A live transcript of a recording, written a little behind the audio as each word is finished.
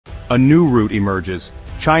A new route emerges: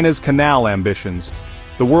 China's canal ambitions.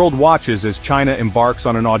 The world watches as China embarks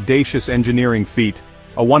on an audacious engineering feat,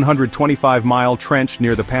 a 125-mile trench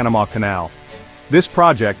near the Panama Canal. This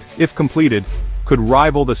project, if completed, could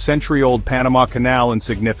rival the century-old Panama Canal in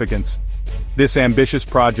significance. This ambitious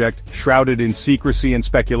project, shrouded in secrecy and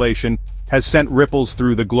speculation, has sent ripples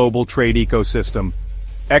through the global trade ecosystem.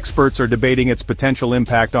 Experts are debating its potential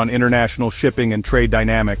impact on international shipping and trade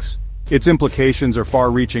dynamics. Its implications are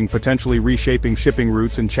far-reaching, potentially reshaping shipping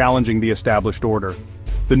routes and challenging the established order.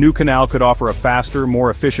 The new canal could offer a faster, more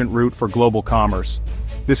efficient route for global commerce.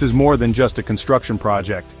 This is more than just a construction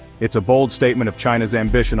project. It's a bold statement of China's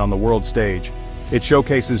ambition on the world stage. It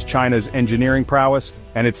showcases China's engineering prowess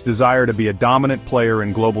and its desire to be a dominant player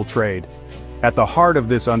in global trade. At the heart of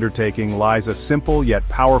this undertaking lies a simple yet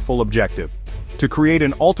powerful objective: to create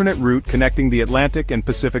an alternate route connecting the Atlantic and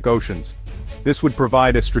Pacific Oceans. This would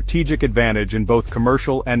provide a strategic advantage in both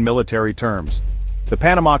commercial and military terms. The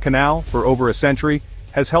Panama Canal, for over a century,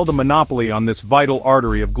 has held a monopoly on this vital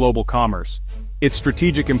artery of global commerce. Its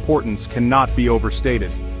strategic importance cannot be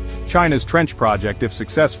overstated. China's trench project, if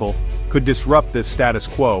successful, could disrupt this status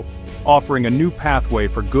quo, offering a new pathway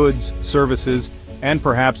for goods, services, and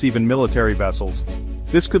perhaps even military vessels.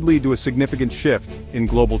 This could lead to a significant shift in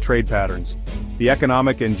global trade patterns. The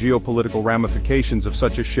economic and geopolitical ramifications of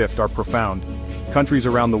such a shift are profound. Countries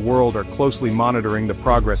around the world are closely monitoring the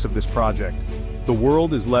progress of this project. The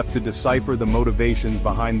world is left to decipher the motivations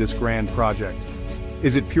behind this grand project.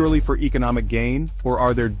 Is it purely for economic gain, or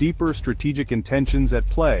are there deeper strategic intentions at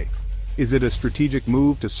play? Is it a strategic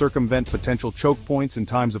move to circumvent potential choke points in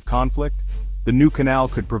times of conflict? The new canal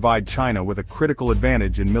could provide China with a critical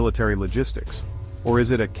advantage in military logistics. Or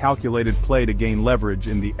is it a calculated play to gain leverage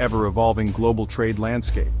in the ever-evolving global trade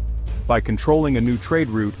landscape? By controlling a new trade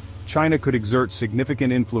route, China could exert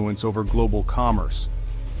significant influence over global commerce.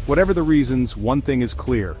 Whatever the reasons, one thing is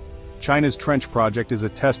clear: China's trench project is a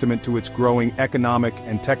testament to its growing economic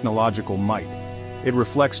and technological might. It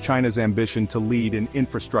reflects China's ambition to lead in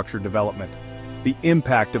infrastructure development. The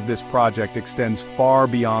impact of this project extends far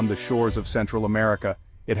beyond the shores of Central America.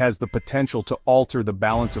 It has the potential to alter the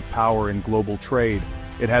balance of power in global trade.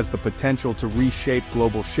 It has the potential to reshape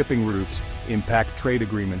global shipping routes, impact trade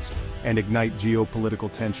agreements, and ignite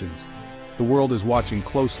geopolitical tensions. The world is watching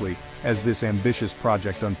closely as this ambitious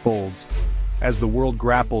project unfolds. As the world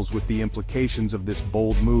grapples with the implications of this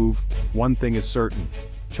bold move, one thing is certain: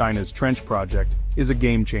 China's trench project is a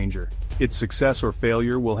game-changer. Its success or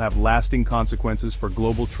failure will have lasting consequences for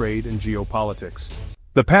global trade and geopolitics.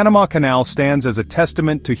 The Panama Canal stands as a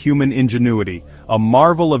testament to human ingenuity, a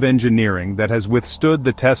marvel of engineering that has withstood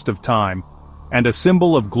the test of time, and a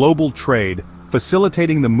symbol of global trade,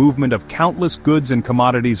 facilitating the movement of countless goods and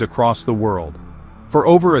commodities across the world. For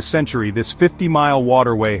over a century, this 50-mile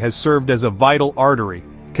waterway has served as a vital artery,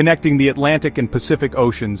 connecting the Atlantic and Pacific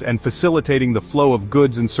Oceans and facilitating the flow of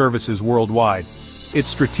goods and services worldwide. Its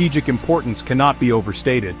strategic importance cannot be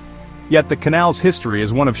overstated. Yet the canal's history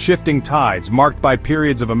is one of shifting tides marked by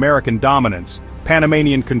periods of American dominance,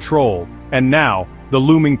 Panamanian control, and now, the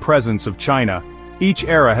looming presence of China. Each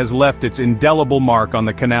era has left its indelible mark on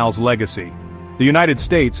the canal's legacy. The United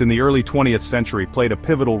States in the early 20th century played a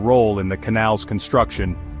pivotal role in the canal's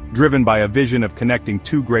construction, driven by a vision of connecting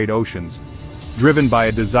two great oceans. Driven by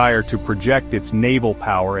a desire to project its naval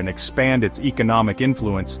power and expand its economic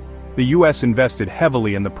influence, the U.S. invested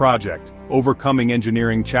heavily in the project, overcoming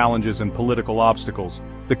engineering challenges and political obstacles.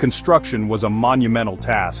 The construction was a monumental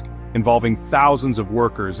task, involving thousands of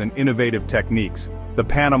workers and innovative techniques. The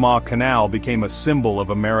Panama Canal became a symbol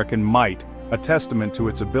of American might, a testament to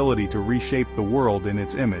its ability to reshape the world in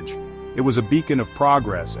its image. It was a beacon of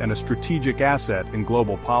progress and a strategic asset in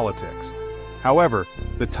global politics. However,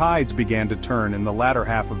 the tides began to turn in the latter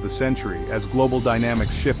half of the century as global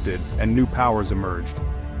dynamics shifted and new powers emerged.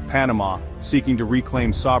 Panama, seeking to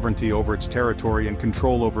reclaim sovereignty over its territory and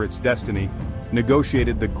control over its destiny,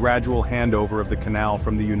 negotiated the gradual handover of the canal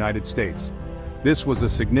from the United States. This was a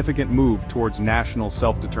significant move towards national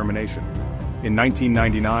self-determination. In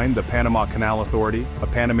 1999, the Panama Canal Authority, a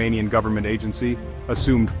Panamanian government agency,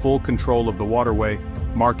 assumed full control of the waterway,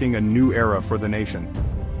 marking a new era for the nation.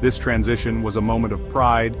 This transition was a moment of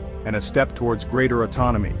pride and a step towards greater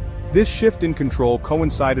autonomy. This shift in control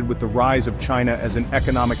coincided with the rise of China as an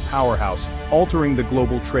economic powerhouse, altering the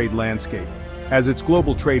global trade landscape. As its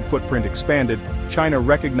global trade footprint expanded, China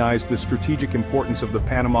recognized the strategic importance of the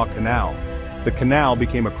Panama Canal. The canal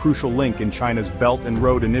became a crucial link in China's Belt and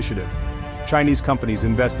Road Initiative. Chinese companies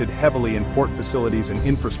invested heavily in port facilities and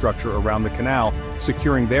infrastructure around the canal,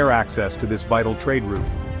 securing their access to this vital trade route.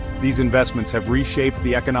 These investments have reshaped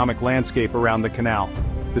the economic landscape around the canal.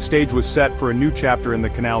 The stage was set for a new chapter in the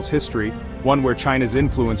canal's history, one where China's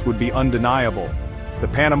influence would be undeniable. The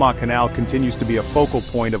Panama Canal continues to be a focal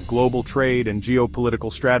point of global trade and geopolitical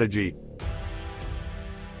strategy.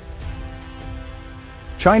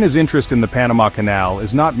 China's interest in the Panama Canal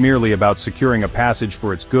is not merely about securing a passage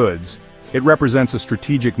for its goods. It represents a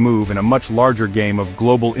strategic move in a much larger game of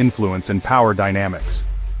global influence and power dynamics.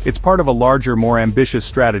 It's part of a larger, more ambitious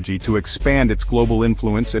strategy to expand its global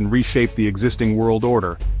influence and reshape the existing world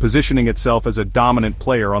order, positioning itself as a dominant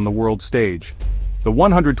player on the world stage. The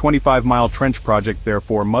 125-mile trench project,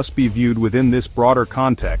 therefore, must be viewed within this broader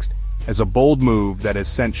context as a bold move that has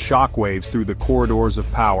sent shockwaves through the corridors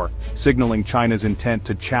of power, signaling China's intent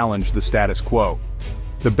to challenge the status quo.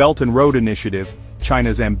 The Belt and Road Initiative,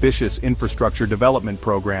 China's ambitious infrastructure development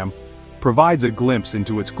program, provides a glimpse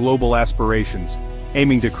into its global aspirations,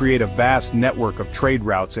 aiming to create a vast network of trade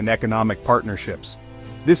routes and economic partnerships.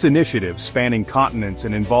 This initiative, spanning continents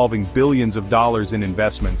and involving billions of dollars in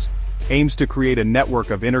investments, aims to create a network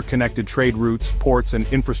of interconnected trade routes, ports and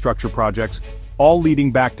infrastructure projects, all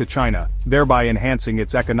leading back to China, thereby enhancing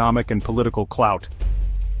its economic and political clout.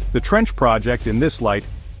 The Trench Project, in this light,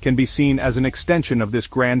 can be seen as an extension of this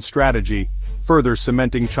grand strategy, further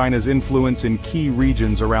cementing China's influence in key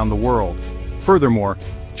regions around the world. Furthermore,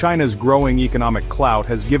 China's growing economic clout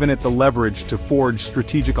has given it the leverage to forge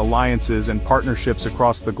strategic alliances and partnerships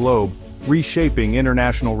across the globe, reshaping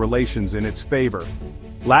international relations in its favor.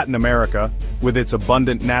 Latin America, with its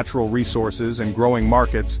abundant natural resources and growing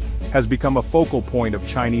markets, has become a focal point of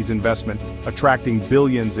Chinese investment, attracting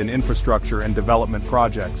billions in infrastructure and development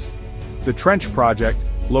projects. The Trench Project,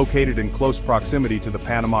 located in close proximity to the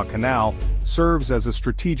Panama Canal, serves as a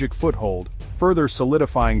strategic foothold, further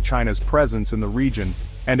solidifying China's presence in the region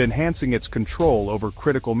and enhancing its control over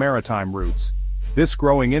critical maritime routes. This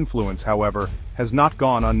growing influence, however, has not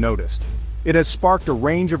gone unnoticed. It has sparked a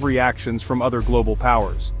range of reactions from other global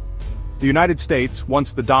powers. The United States,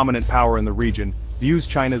 once the dominant power in the region, views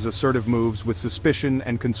China's assertive moves with suspicion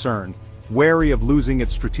and concern, wary of losing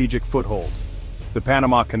its strategic foothold. The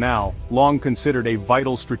Panama Canal, long considered a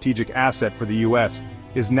vital strategic asset for the U.S.,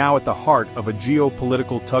 is now at the heart of a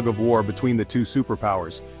geopolitical tug-of-war between the two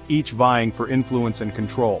superpowers, each vying for influence and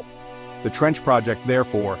control. The Trench Project,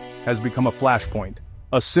 therefore, has become a flashpoint,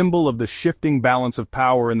 a symbol of the shifting balance of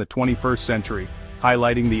power in the 21st century,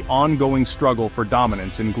 highlighting the ongoing struggle for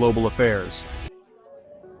dominance in global affairs.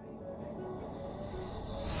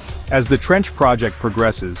 As the Trench Project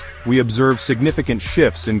progresses, we observe significant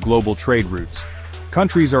shifts in global trade routes.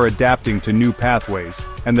 Countries are adapting to new pathways,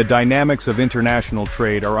 and the dynamics of international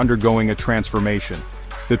trade are undergoing a transformation.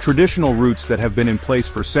 The traditional routes that have been in place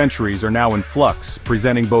for centuries are now in flux,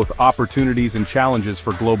 presenting both opportunities and challenges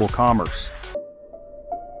for global commerce.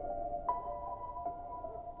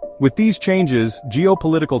 With these changes,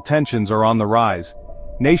 geopolitical tensions are on the rise.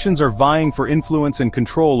 Nations are vying for influence and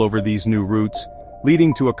control over these new routes,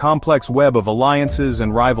 leading to a complex web of alliances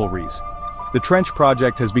and rivalries. The Trench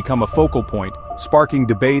Project has become a focal point, sparking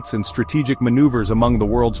debates and strategic maneuvers among the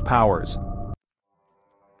world's powers.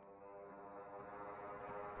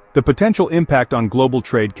 The potential impact on global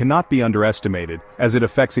trade cannot be underestimated, as it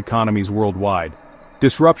affects economies worldwide.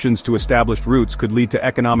 Disruptions to established routes could lead to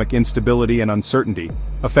economic instability and uncertainty,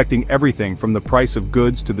 affecting everything from the price of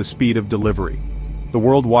goods to the speed of delivery. The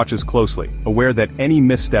world watches closely, aware that any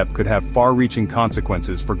misstep could have far-reaching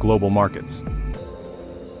consequences for global markets.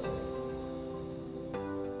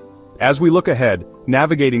 As we look ahead,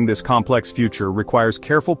 navigating this complex future requires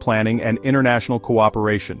careful planning and international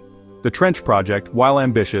cooperation. The Trench Project, while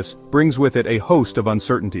ambitious, brings with it a host of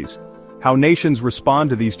uncertainties. How nations respond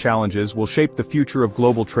to these challenges will shape the future of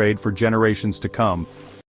global trade for generations to come,